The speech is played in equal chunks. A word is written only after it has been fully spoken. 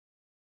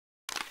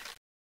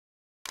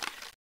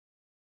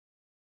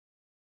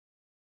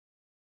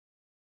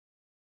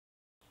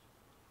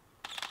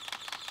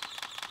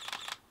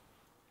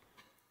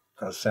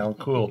Does sound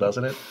cool,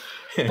 doesn't it?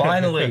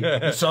 Finally,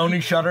 the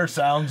Sony shutter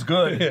sounds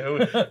good.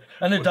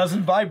 And it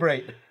doesn't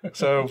vibrate.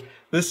 So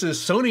this is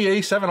Sony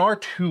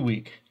A7R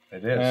 2-week.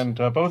 It is. And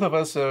both of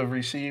us have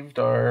received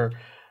our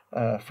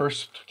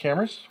first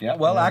cameras. Yeah,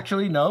 well,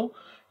 actually, no.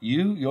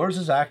 Yours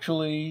is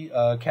actually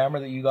a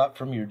camera that you got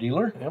from your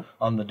dealer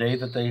on the day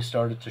that they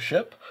started to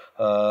ship.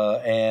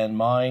 And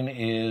mine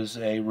is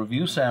a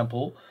review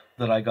sample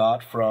that I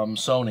got from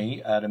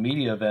Sony at a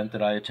media event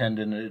that I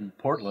attended in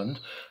Portland,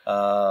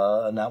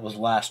 and that was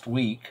last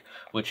week,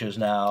 which is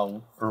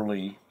now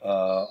early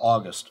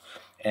August.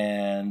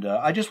 And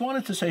I just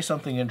wanted to say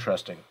something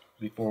interesting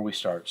before we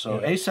start. So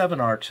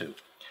A7R2,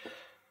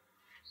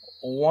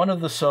 one of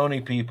the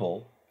Sony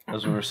people,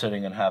 as we were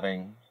sitting and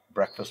having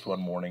breakfast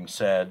one morning,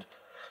 said,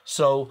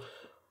 so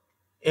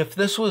if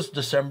this was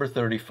December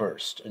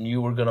 31st and you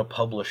were going to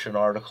publish an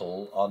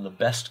article on the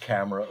best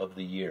camera of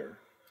the year,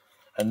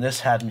 and this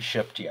hadn't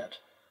shipped yet,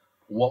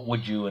 what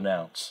would you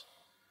announce?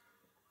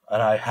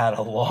 And I had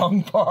a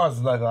long pause,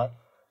 and I thought,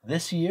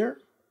 this year?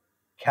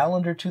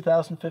 Calendar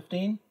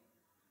 2015?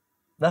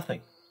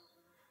 Nothing.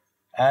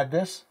 Add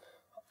this.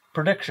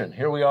 Prediction.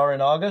 Here we are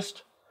in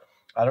August.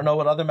 I don't know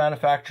what other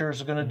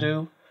manufacturers are going to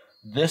do.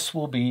 This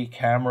will be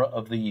camera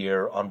of the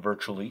year on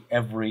virtually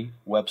every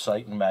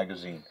website and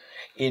magazine.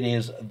 It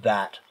is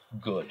that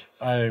good.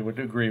 I would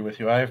agree with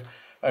you. I've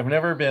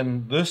never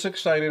been this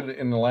excited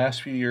in the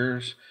last few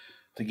years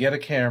to get a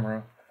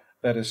camera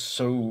that is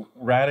so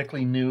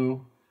radically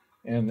new,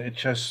 and it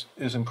just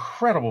is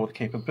incredible with the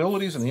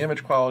capabilities and the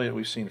image quality that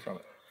we've seen from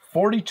it.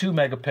 42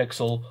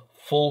 megapixel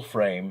full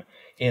frame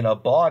in a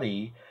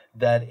body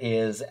that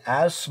is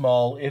as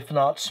small, if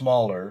not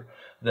smaller,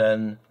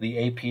 than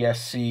the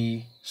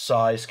APS-C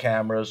size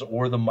cameras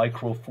or the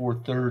Micro Four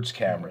Thirds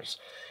cameras.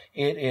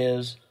 It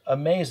is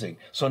amazing.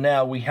 So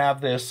now we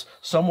have this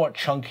somewhat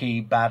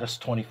chunky Batis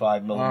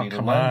 25 millimeter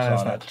lens on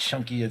it's it. not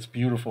chunky, it's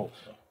beautiful.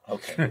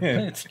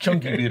 Okay, it's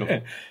chunky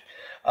beautiful.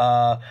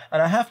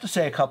 And I have to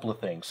say a couple of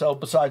things. So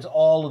besides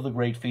all of the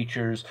great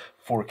features,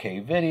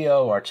 4K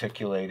video,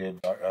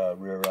 articulated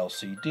rear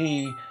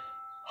LCD,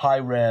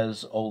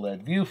 high-res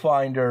OLED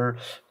viewfinder,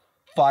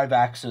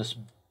 5-axis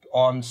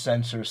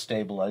on-sensor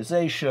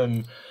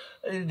stabilization,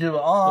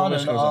 on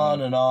and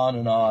on and on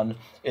and on.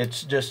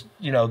 It's just,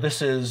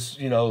 this is,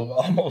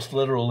 almost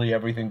literally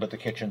everything but the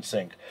kitchen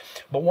sink.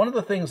 But one of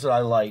the things that I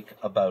like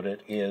about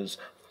it is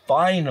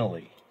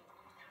finally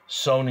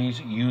Sony's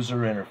user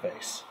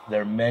interface,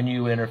 their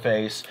menu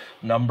interface,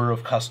 number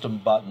of custom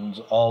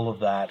buttons, all of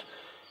that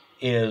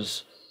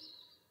is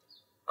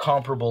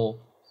comparable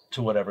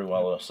to what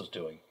everyone else is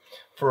doing.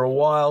 For a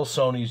while,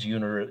 Sony's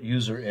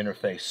user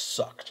interface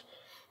sucked.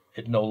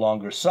 It no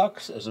longer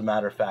sucks. As a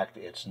matter of fact,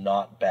 it's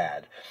not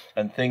bad.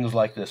 And things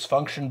like this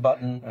function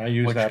button. I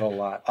use that a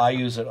lot. I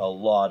use it a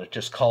lot. It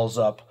just calls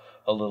up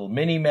a little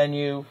mini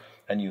menu,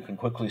 and you can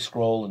quickly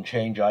scroll and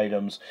change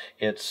items.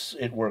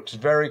 It works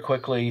very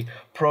quickly.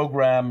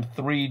 Program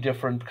 3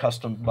 different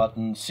custom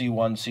buttons,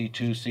 C1,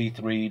 C2,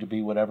 C3, to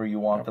be whatever you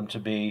want them to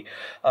be.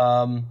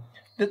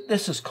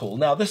 This is cool.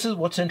 Now, this is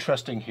what's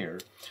interesting here.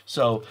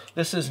 So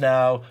this is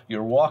now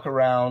your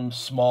walk-around,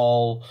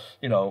 small,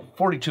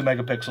 42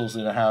 megapixels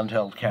in a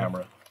handheld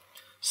camera.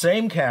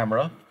 Same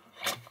camera,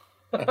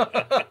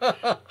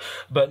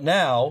 but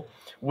now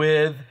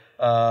with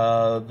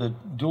the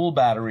dual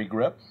battery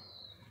grip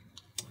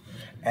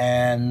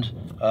and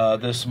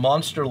this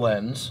monster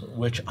lens,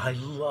 which I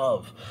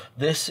love.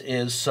 This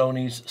is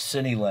Sony's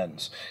Cine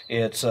lens.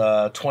 It's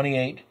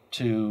 28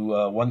 to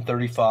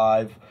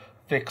 135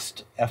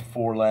 fixed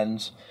f4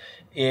 lens.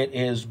 It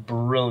is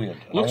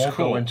brilliant. Looks I won't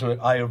go into it.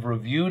 I have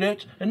reviewed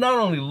it. It not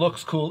only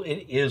looks cool,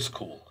 it is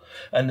cool.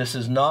 And this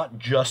is not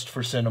just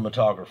for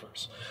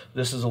cinematographers.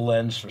 This is a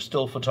lens for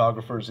still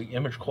photographers. The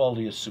image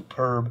quality is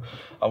superb.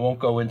 I won't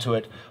go into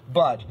it.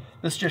 But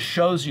this just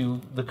shows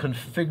you the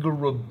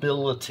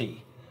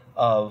configurability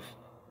of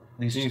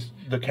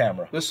the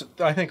camera.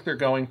 I think they're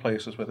going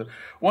places with it.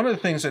 One of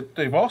the things that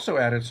they've also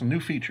added some new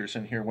features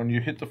in here. When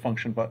you hit the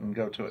function button and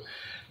go to it,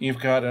 you've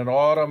got an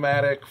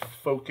automatic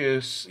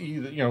focus,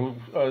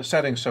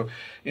 setting. So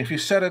if you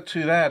set it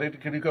to that,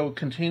 it can go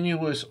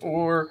continuous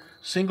or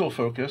single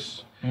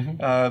focus.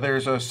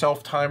 There's a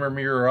self-timer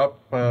mirror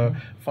up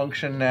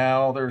function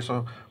now. There's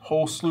a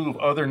whole slew of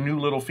other new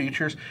little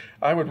features.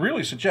 I would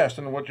really suggest,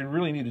 and what you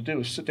really need to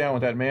do is sit down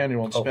with that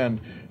manual and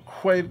spend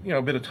quite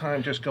a bit of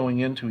time just going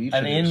into each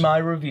of these. And in my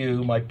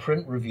review, my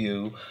print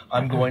review,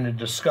 I'm going to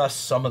discuss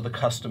some of the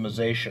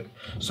customization.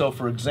 So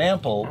for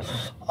example,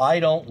 I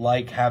don't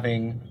like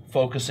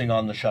focusing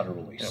on the shutter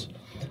release.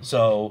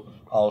 So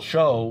I'll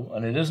show,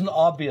 and it isn't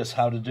obvious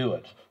how to do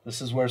it.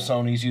 This is where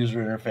Sony's user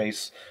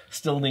interface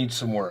still needs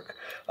some work.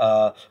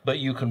 But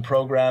you can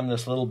program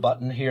this little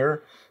button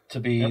here to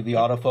be the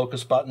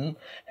autofocus button,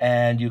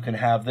 and you can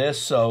have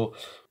this. So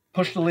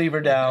push the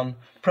lever down,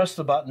 press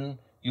the button,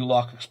 you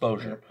lock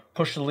exposure.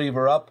 Push the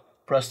lever up,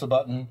 press the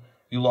button,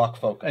 you lock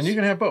focus. And you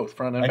can have both,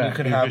 front and back.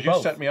 You can have both.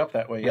 You set me up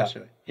that way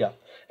yesterday. Yeah.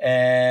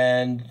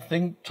 And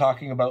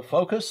talking about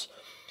focus,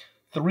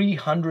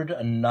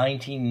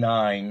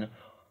 399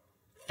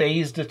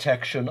 phase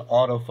detection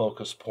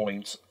autofocus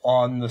points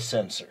on the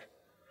sensor.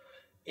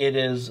 It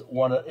is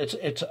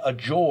it's a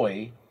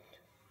joy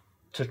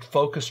to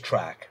focus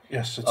track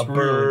Yes, it's a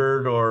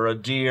bird or a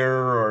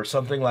deer or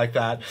something like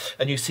that,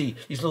 and you see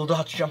these little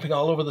dots jumping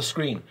all over the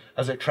screen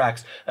as it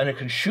tracks, and it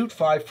can shoot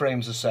 5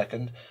 frames a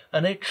second,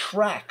 and it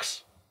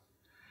tracks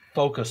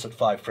focus at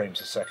 5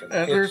 frames a second.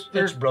 And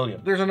it's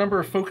brilliant. There's a number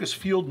of focus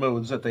field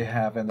modes that they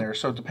have in there.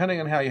 So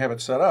depending on how you have it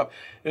set up,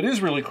 it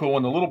is really cool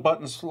when the little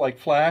buttons like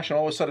flash, and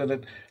all of a sudden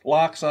it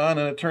locks on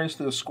and it turns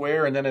to the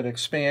square, and then it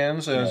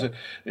expands as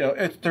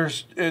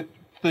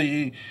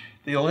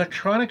the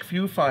electronic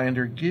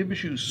viewfinder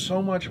gives you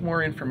so much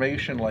more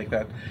information like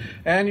that.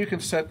 And you can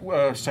set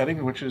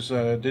setting, which is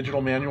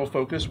digital manual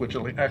focus, which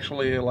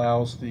actually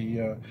allows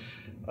the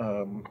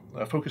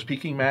focus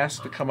peaking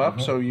mask to come up,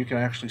 so you can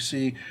actually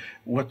see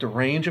what the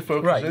range of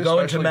focus is. Go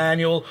into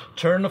manual,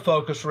 turn the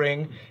focus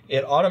ring,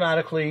 it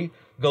automatically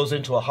goes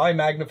into a high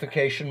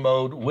magnification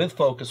mode with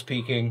focus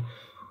peaking,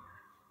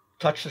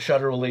 touch the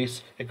shutter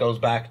release, it goes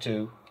back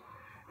to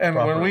And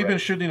when we've been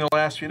shooting the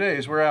last few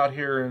days, we're out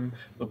here in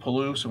the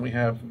Palouse, and we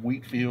have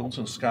wheat fields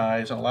and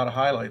skies and a lot of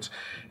highlights.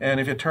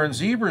 And if you turn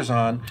zebras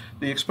on,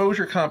 the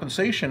exposure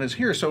compensation is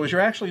here. So as you're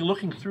actually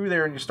looking through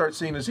there and you start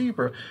seeing a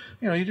zebra,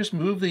 you just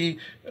move the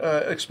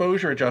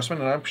exposure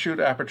adjustment, and I'm shoot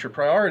aperture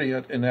priority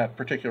in that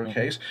particular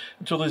case,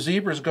 until the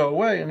zebras go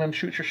away, and then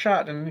shoot your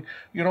shot. And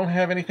you don't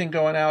have anything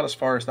going out as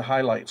far as the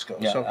highlights go.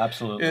 Yeah, so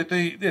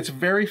absolutely. It's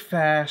very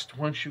fast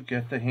once you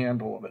get the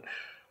handle of it.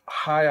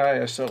 High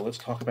ISO, let's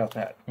talk about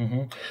that.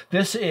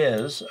 This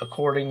is,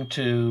 according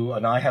to,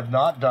 and I have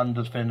not done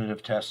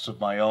definitive tests of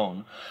my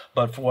own,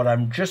 but for what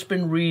I've just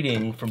been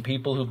reading from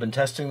people who've been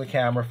testing the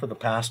camera for the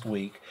past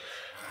week,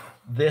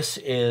 this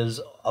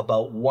is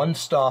about 1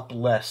 stop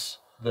less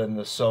than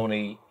the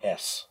Sony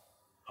S,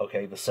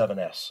 okay, the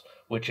 7S,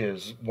 which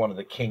is one of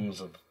the kings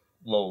of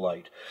low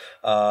light.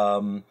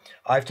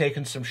 I've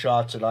taken some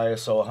shots at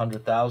ISO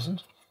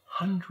 100,000.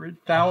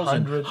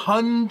 100,000.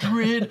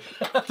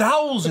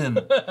 100,000.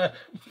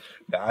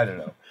 I don't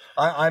know.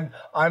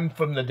 I'm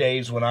from the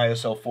days when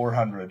ISO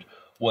 400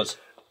 was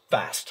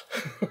fast,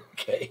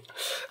 okay,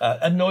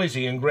 and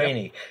noisy and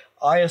grainy.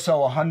 Yep.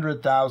 ISO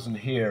 100,000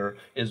 here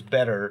is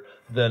better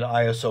than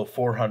ISO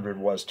 400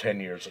 was 10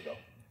 years ago.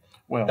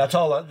 Well, that's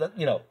all.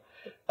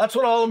 That's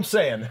what all I'm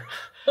saying.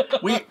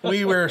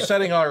 we were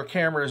setting our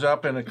cameras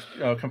up and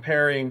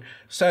comparing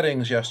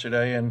settings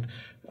yesterday, and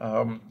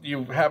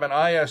you have an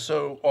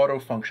ISO auto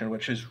function,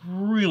 which is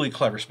really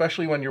clever,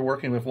 especially when you're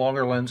working with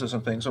longer lenses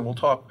and things. And we'll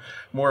talk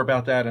more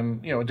about that in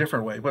a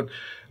different way. But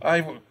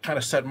I kind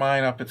of set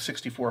mine up at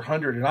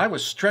 6400, and I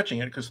was stretching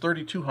it because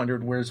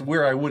 3200 was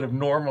where I would have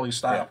normally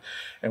stopped. Yeah.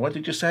 And what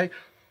did you say?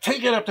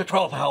 Take it up to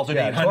 12,800.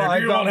 Yeah,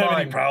 you don't have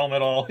any problem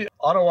at all.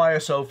 Auto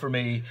ISO for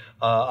me,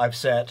 I've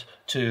set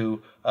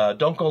to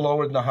don't go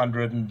lower than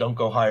 100 and don't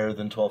go higher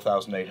than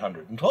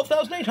 12,800. And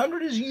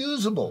 12,800 is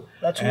usable.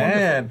 That's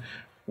wonderful. And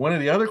one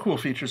of the other cool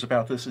features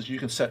about this is you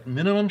can set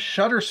minimum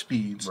shutter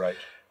speeds. Right.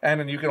 And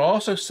then you can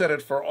also set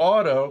it for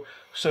auto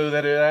so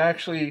that it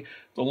actually,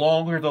 the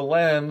longer the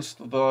lens,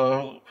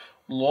 the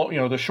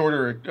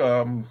shorter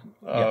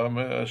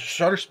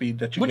shutter speed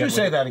that you get. Would you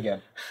say that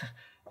again?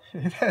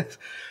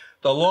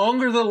 The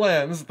longer the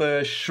lens,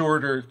 the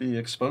shorter the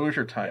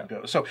exposure time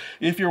goes. So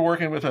if you're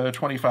working with a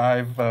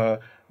 25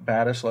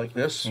 Batis like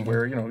this,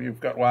 where you've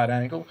got wide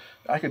angle,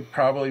 I could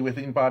probably with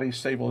in-body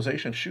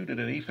stabilization shoot it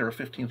at 1/8 or a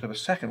 15th of a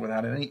second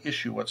without any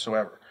issue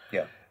whatsoever.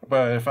 Yeah.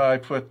 But if I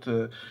put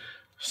the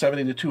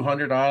 70 to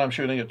 200 on, I'm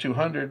shooting at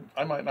 200,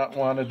 I might not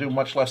want to do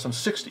much less than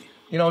 60.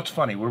 It's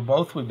funny. We've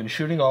been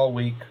shooting all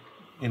week,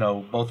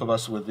 both of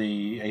us with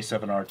the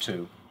A7R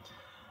II.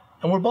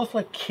 And we're both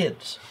like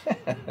kids.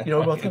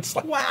 We're both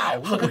like,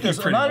 wow, look at this.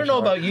 And I don't know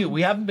about you.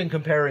 We haven't been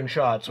comparing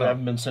shots. We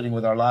haven't been sitting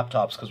with our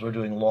laptops because we're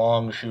doing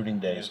long shooting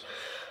days.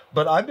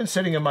 But I've been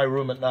sitting in my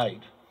room at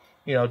night,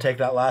 take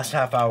that last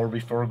half hour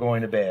before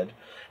going to bed.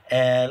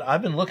 And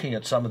I've been looking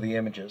at some of the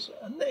images,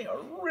 and they are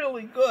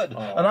really good. Oh.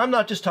 And I'm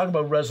not just talking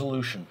about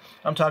resolution.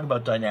 I'm talking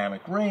about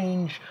dynamic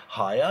range,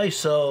 high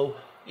ISO.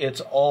 It's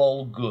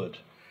all good.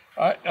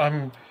 I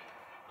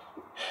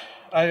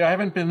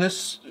haven't been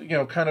this,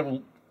 kind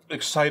of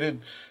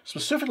excited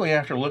specifically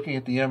after looking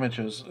at the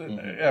images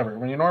ever. I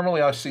mean,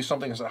 normally I see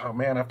something and say, oh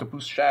man, I have to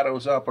boost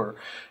shadows up or,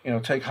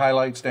 take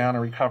highlights down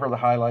and recover the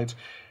highlights.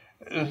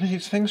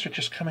 These things are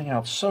just coming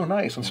out so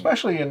nice,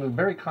 especially in a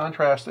very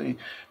contrasty,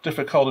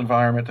 difficult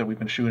environment that we've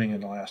been shooting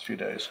in the last few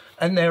days.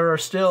 And there are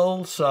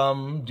still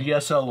some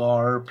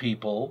DSLR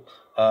people,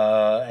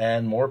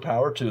 and more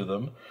power to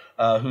them,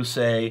 who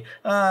say,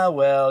 the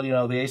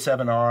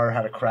A7R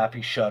had a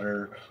crappy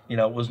shutter,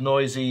 it was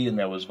noisy and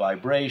there was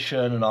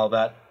vibration and all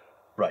that.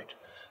 Right.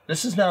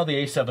 This is now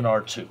the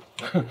A7R II.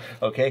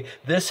 Okay?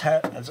 This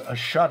has a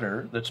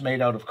shutter that's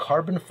made out of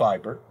carbon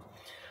fiber.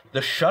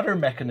 The shutter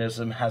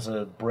mechanism has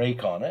a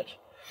brake on it.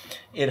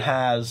 It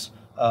has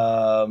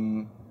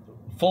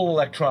full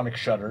electronic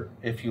shutter,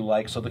 if you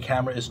like, so the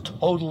camera is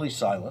totally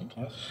silent.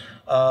 Yes.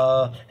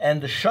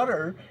 And the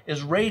shutter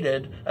is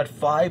rated at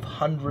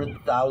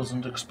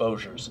 500,000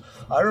 exposures.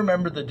 I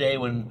remember the day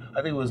when, I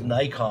think it was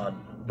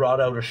Nikon,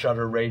 brought out a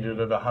shutter rated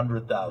at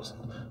 100,000.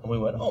 And we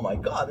went, oh my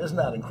God, isn't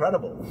that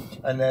incredible?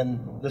 And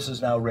then this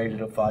is now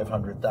rated at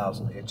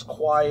 500,000. It's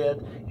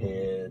quiet,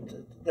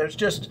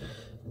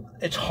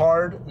 it's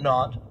hard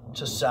not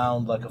to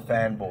sound like a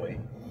fanboy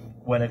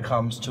when it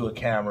comes to a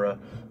camera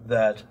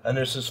that, and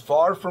this is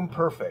far from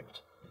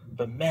perfect,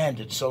 but man,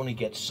 did Sony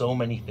get so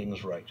many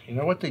things right. You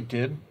know what they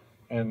did,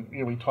 and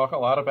we talk a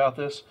lot about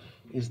this,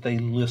 is they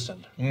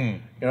listened.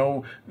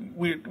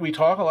 We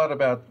talk a lot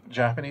about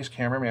Japanese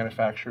camera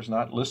manufacturers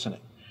not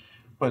listening,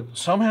 but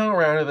somehow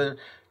or other,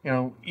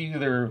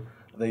 either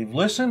they've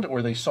listened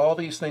or they saw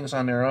these things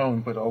on their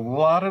own, but a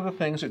lot of the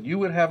things that you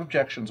would have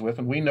objections with,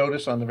 and we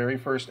noticed on the very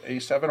first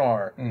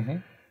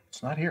A7R,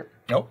 it's not here.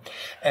 Nope.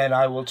 And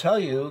I will tell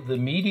you, the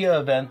media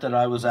event that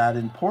I was at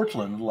in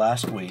Portland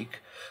last week,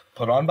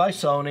 put on by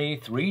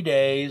Sony, 3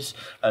 days,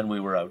 and we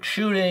were out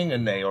shooting,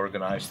 and they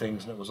organized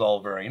things, and it was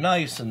all very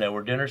nice, and there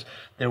were dinners.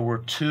 There were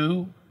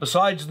two,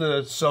 besides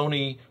the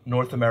Sony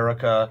North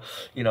America,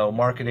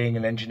 marketing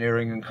and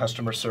engineering and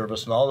customer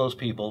service and all those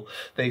people,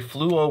 they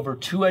flew over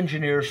 2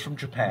 engineers from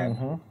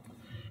Japan.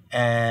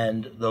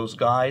 And those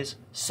guys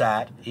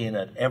sat in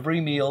at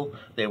every meal.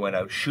 They went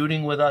out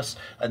shooting with us,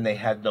 and they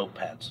had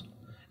notepads.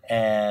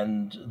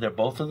 And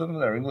both of them,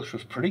 their English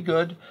was pretty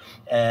good.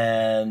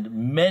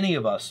 And many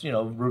of us,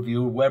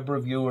 web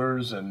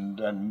reviewers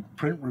and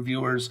print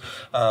reviewers,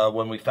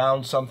 when we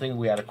found something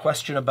we had a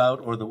question about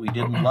or that we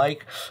didn't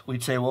like,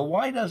 we'd say, well,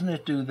 why doesn't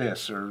it do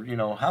this? Or,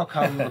 how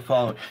come the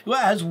following?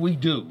 Well, as we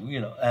do,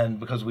 and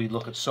because we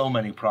look at so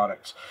many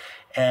products.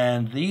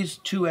 And these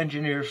 2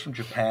 engineers from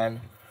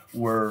Japan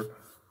were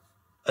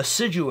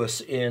assiduous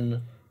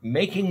in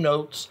making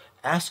notes,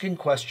 asking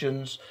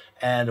questions,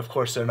 and of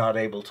course they're not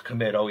able to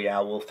commit, oh yeah,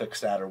 we'll fix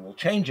that or we'll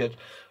change it,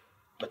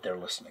 but they're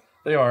listening.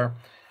 They are.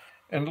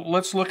 And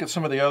let's look at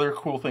some of the other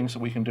cool things that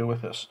we can do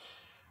with this.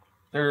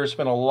 There's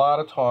been a lot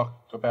of talk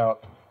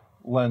about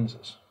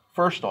lenses.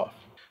 First off,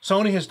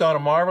 Sony has done a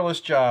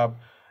marvelous job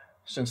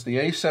since the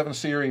A7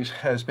 series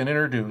has been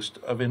introduced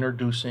of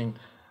introducing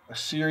a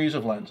series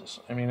of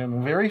lenses. I mean, in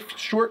a very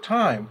short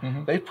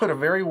time, they've put a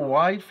very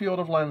wide field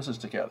of lenses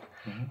together.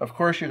 Of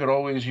course, you could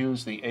always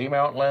use the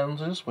A-mount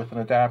lenses with an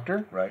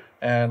adapter. Right.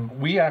 And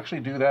we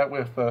actually do that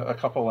with a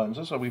couple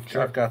lenses. So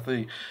I've got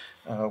the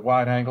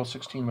wide-angle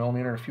 16mm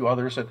and a few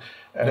others. The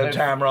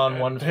Tamron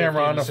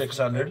 150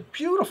 600.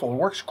 Beautiful. It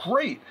works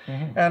great.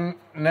 And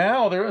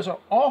now there is an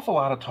awful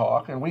lot of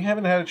talk, and we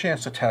haven't had a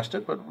chance to test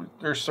it, but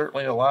there's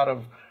certainly a lot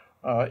of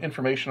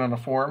information on the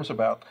forums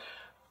about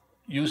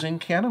using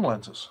Canon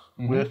lenses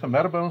with a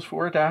Metabones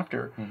 4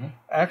 adapter,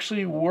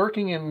 actually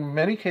working in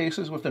many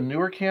cases with the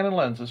newer Canon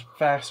lenses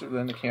faster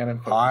than the Canon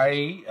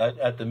focus.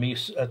 At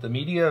the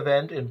media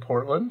event in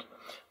Portland,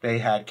 they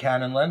had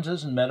Canon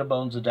lenses and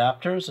Metabones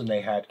adapters, and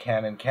they had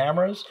Canon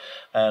cameras,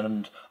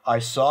 and I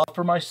saw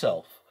for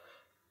myself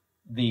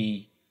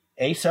the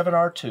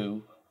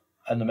A7R2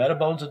 and the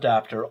Metabones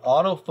adapter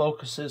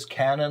autofocuses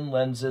Canon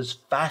lenses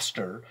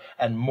faster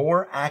and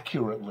more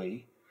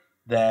accurately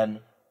than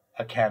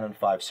a Canon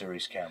 5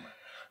 series camera.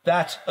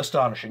 That's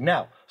astonishing.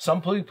 Now,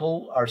 some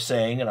people are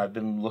saying, and I've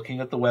been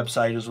looking at the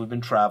website as we've been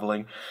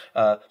traveling,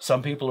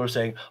 some people are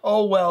saying,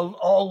 oh, well,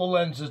 all the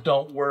lenses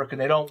don't work,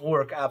 and they don't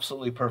work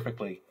absolutely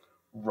perfectly.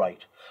 Right.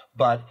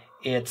 But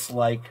it's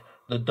like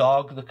the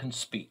dog that can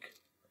speak.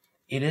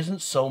 It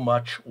isn't so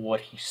much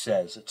what he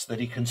says, it's that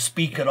he can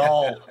speak at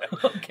all.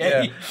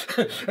 Okay?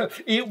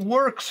 It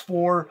works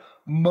for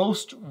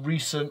most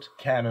recent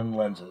Canon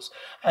lenses.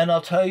 And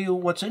I'll tell you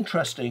what's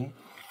interesting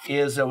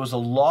is there was a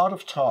lot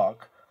of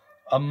talk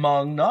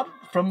among, not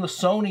from the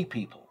Sony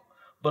people,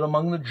 but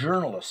among the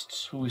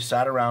journalists who we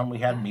sat around, we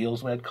had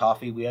meals, we had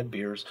coffee, we had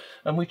beers,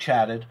 and we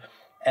chatted.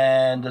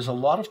 And there's a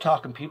lot of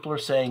talk, and people are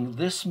saying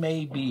this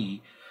may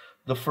be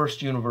the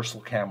first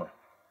universal camera.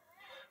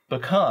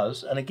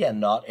 Because, and again,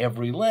 not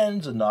every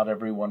lens and not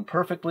every one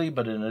perfectly,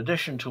 but in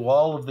addition to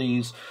all of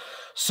these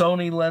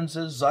Sony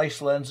lenses,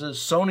 Zeiss lenses,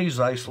 Sony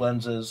Zeiss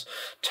lenses,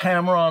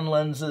 Tamron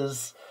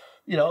lenses,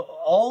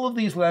 all of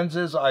these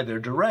lenses, either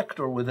direct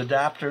or with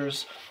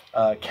adapters,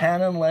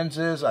 Canon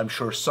lenses. I'm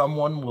sure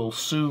someone will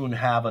soon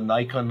have a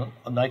Nikon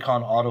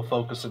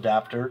autofocus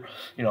adapter.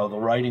 The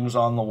writing's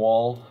on the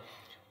wall.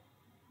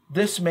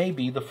 This may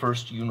be the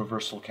first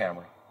universal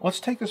camera. Let's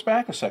take this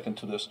back a second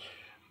to this.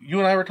 You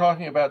and I were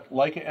talking about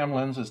Leica M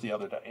lenses the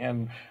other day,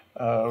 and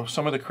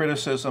some of the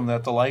criticism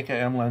that the Leica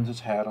M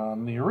lenses had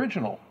on the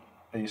original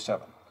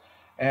A7.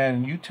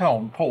 And you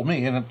told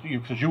me, and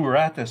because you were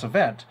at this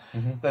event,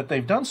 that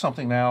they've done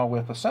something now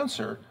with a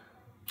sensor.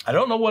 I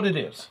don't know what it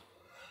is,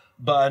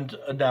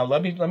 but now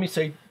let me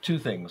say 2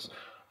 things.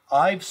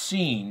 I've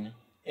seen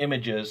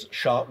images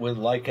shot with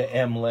Leica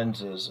M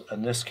lenses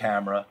and this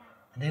camera,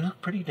 and they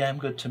look pretty damn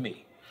good to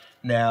me.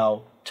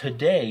 Now,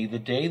 today, the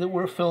day that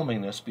we're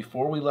filming this,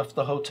 before we left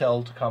the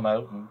hotel to come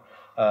out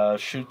and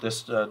shoot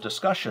this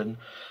discussion,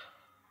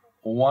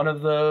 one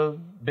of the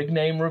big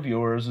name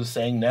reviewers is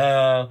saying,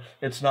 no,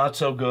 it's not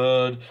so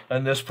good,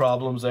 and this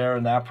problem's there,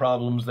 and that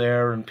problem's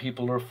there, and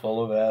people are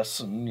full of S,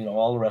 and, you know,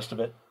 all the rest of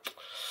it.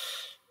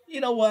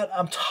 You know what?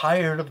 I'm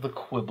tired of the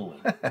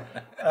quibbling.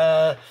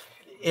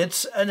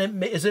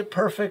 Is it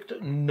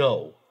perfect?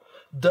 No.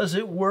 Does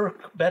it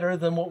work better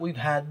than what we've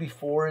had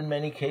before in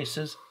many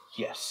cases?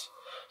 Yes.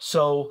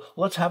 So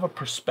let's have a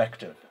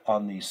perspective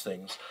on these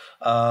things.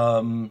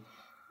 You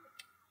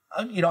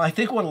know, I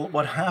think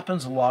what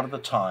happens a lot of the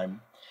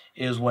time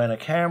is when a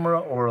camera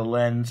or a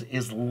lens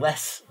is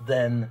less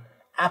than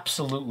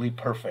absolutely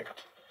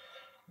perfect,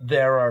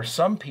 there are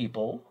some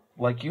people,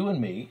 like you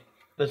and me,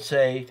 that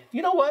say,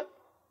 you know what?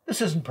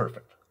 This isn't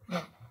perfect.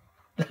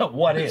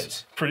 What is?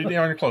 It's pretty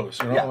darn close.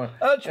 You know? Yeah,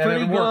 it's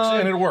pretty good.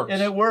 And it works.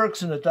 And it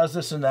works, and it does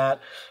this and that.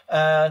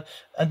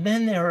 And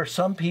then there are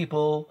some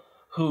people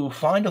who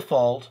find a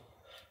fault,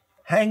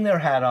 hang their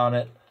hat on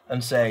it,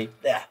 and say,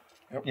 yeah,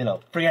 you know,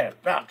 forget it.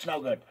 No, it's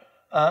no good.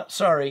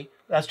 Sorry,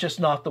 that's just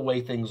not the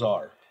way things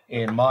are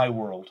in my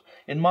world.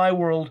 In my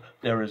world,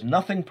 there is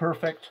nothing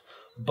perfect,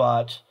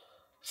 but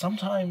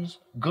sometimes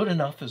good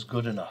enough is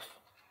good enough.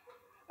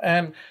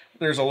 And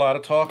there's a lot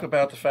of talk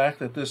about the fact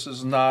that this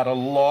is not a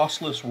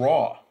lossless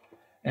RAW.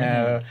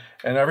 And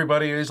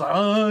everybody is like,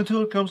 oh,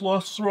 until it comes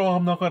lossless RAW,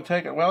 I'm not going to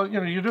take it. Well, you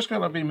know, you're just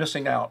going to be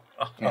missing out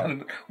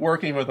on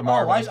working with the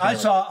marvelous.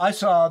 I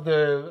saw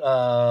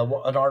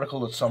an article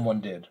that someone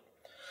did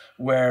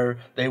where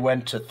they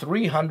went to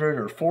 300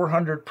 or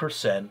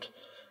 400%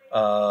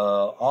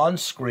 on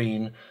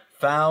screen,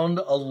 found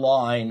a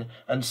line,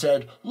 and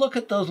said, "Look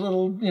at those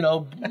little, you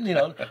know."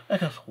 I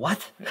go,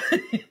 "What?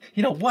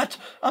 You know what?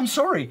 I'm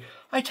sorry.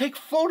 I take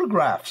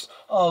photographs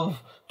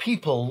of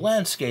people,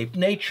 landscape,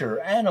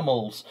 nature,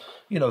 animals,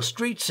 you know,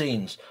 street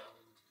scenes.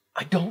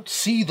 I don't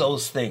see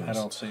those things. I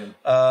don't see them."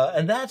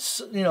 And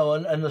that's, you know,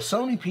 and the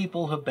Sony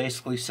people have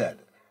basically said,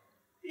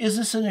 is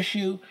this an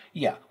issue?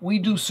 Yeah, we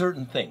do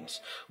certain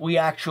things. We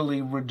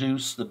actually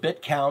reduce the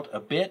bit count a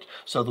bit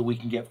so that we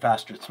can get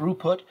faster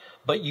throughput,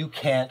 but you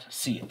can't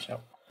see it.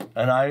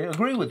 And I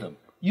agree with them.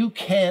 You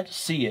can't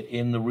see it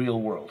in the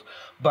real world.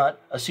 But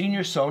a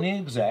senior Sony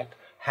exec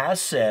has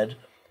said,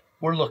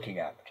 we're looking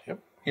at it.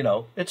 You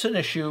know, it's an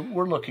issue.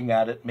 We're looking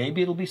at it.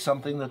 Maybe it'll be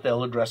something that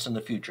they'll address in the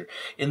future.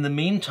 In the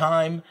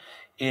meantime,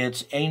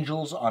 it's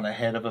angels on a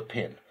head of a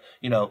pin.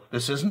 You know,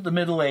 this isn't the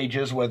Middle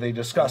Ages where they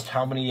discussed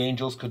how many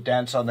angels could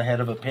dance on the head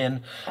of a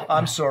pin.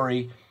 I'm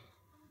sorry.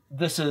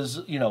 This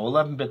is, you know,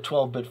 11-bit,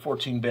 12-bit,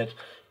 14-bit.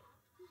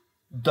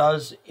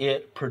 Does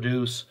it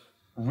produce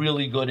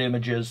really good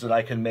images that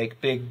I can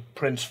make big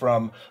prints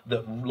from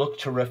that look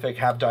terrific,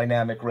 have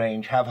dynamic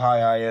range, have high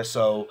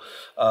ISO?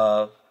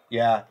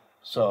 Yeah.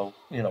 So,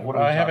 you know, what are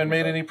we I haven't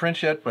made about? any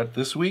prints yet, but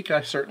this week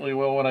I certainly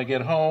will when I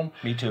get home.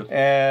 Me too.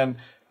 And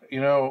you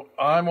know,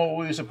 I'm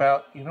always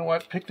about, you know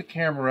what, pick the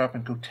camera up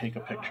and go take a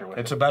picture with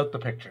it. It's about the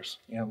pictures.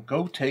 You know,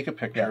 go take a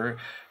picture.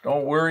 Yeah.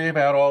 Don't worry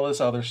about all this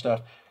other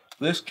stuff.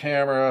 This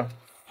camera,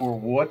 for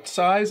what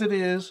size it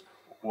is,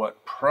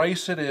 what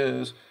price it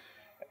is,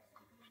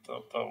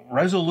 the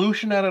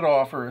resolution that it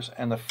offers,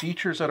 and the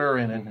features that are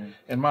in it,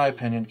 in my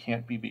opinion,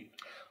 can't be beat.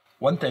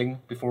 One thing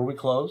before we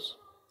close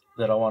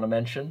that I want to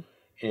mention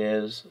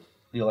is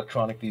the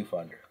electronic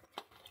viewfinder.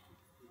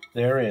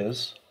 There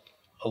is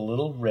a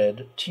little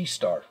red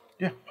T-star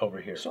over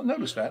here. So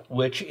notice that.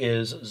 Which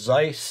is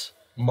Zeiss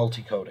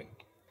multi-coating.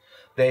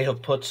 They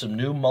have put some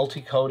new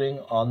multi-coating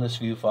on this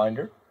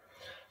viewfinder,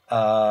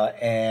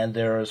 and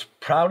they're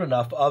proud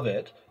enough of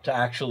it to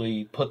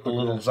actually put the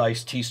little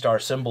Zeiss T-star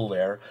symbol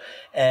there,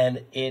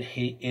 and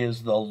it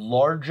is the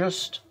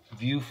largest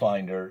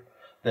viewfinder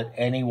that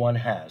anyone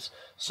has.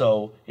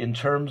 So in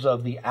terms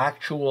of the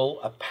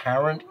actual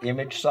apparent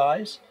image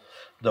size,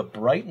 the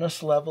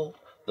brightness level,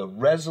 the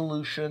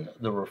resolution,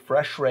 the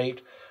refresh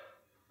rate,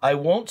 I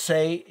won't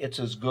say it's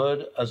as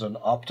good as an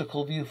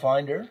optical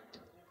viewfinder.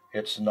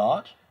 It's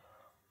not,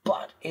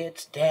 but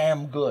it's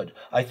damn good.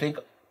 I think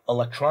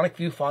electronic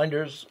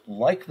viewfinders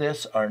like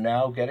this are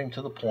now getting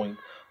to the point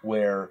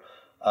where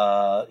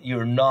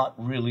you're not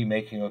really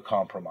making a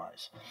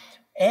compromise.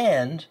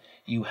 And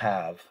you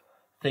have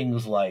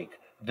things like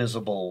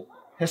visible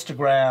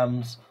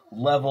histograms,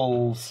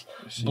 levels,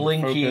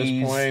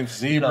 blinkies, focus points,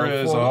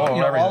 zebras,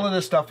 all of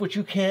this stuff, which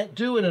you can't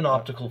do in an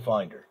optical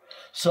finder.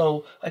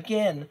 So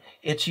again,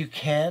 you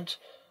can't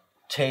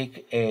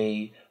take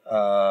a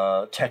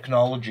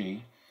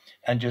technology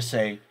and just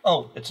say,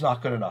 oh, it's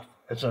not good enough.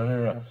 It's not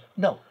good enough.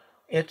 No,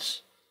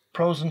 it's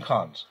pros and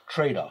cons,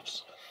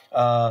 trade-offs.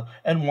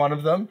 And one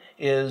of them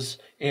is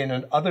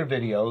in other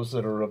videos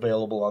that are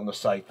available on the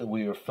site that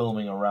we are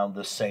filming around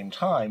this same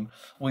time.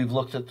 We've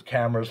looked at the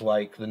cameras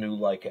like the new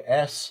Leica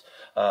S,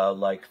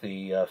 like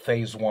the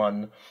Phase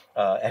 1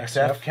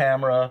 XF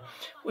camera,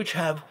 which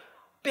have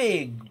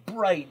big,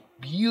 bright,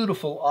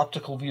 beautiful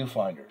optical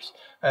viewfinders.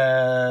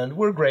 And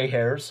we're gray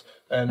hairs,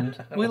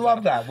 and we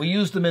love that. We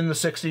used them in the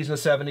 60s and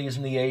the 70s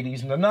and the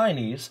 80s and the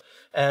 90s,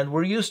 and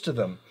we're used to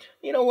them.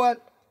 You know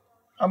what?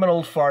 I'm an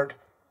old fart.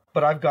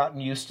 But I've gotten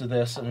used to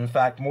this, and in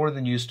fact, more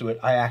than used to it,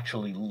 I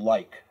actually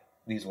like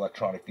these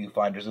electronic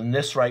viewfinders, and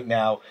this right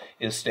now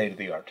is state of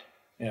the art.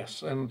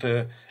 Yes,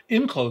 and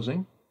in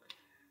closing,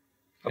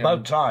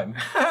 about time.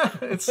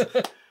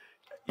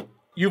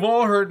 You've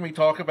all heard me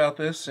talk about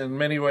this in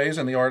many ways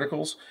in the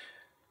articles.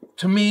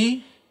 To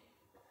me,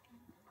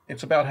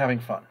 it's about having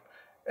fun.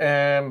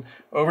 And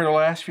over the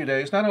last few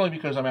days, not only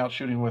because I'm out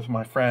shooting with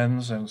my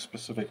friends and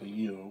specifically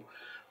you,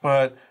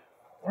 but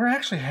we're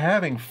actually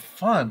having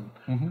fun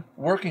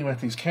working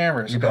with these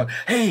cameras. About,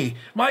 hey,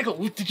 Michael,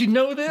 did you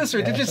know this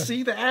or did you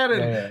see that?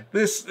 And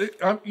this,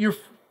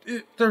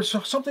 there's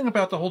something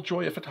about the whole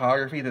joy of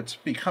photography that's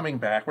becoming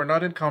back. We're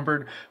not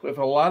encumbered with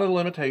a lot of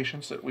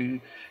limitations that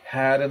we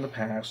had in the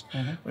past.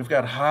 We've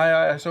got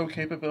high ISO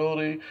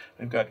capability.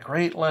 We've got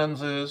great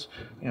lenses.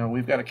 You know,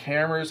 we've got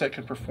cameras that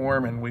can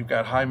perform, and we've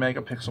got high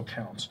megapixel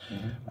counts.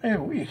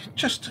 And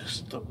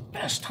it's the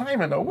best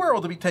time in the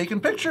world to be taking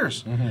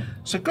pictures.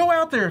 So go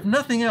out there, if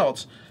nothing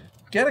else,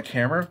 get a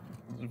camera.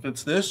 If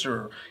it's this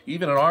or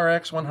even an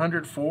RX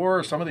 104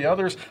 or some of the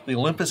others, the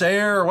Olympus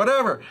Air or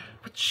whatever,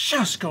 but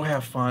just go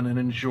have fun and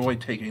enjoy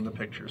taking the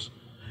pictures.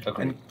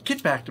 And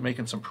get back to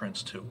making some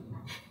prints too.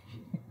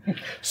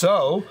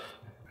 So,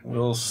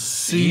 we'll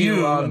see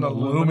you on the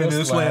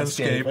luminous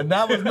landscape. And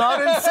that was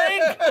not in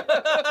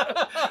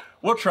sync.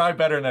 We'll try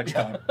better next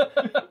time.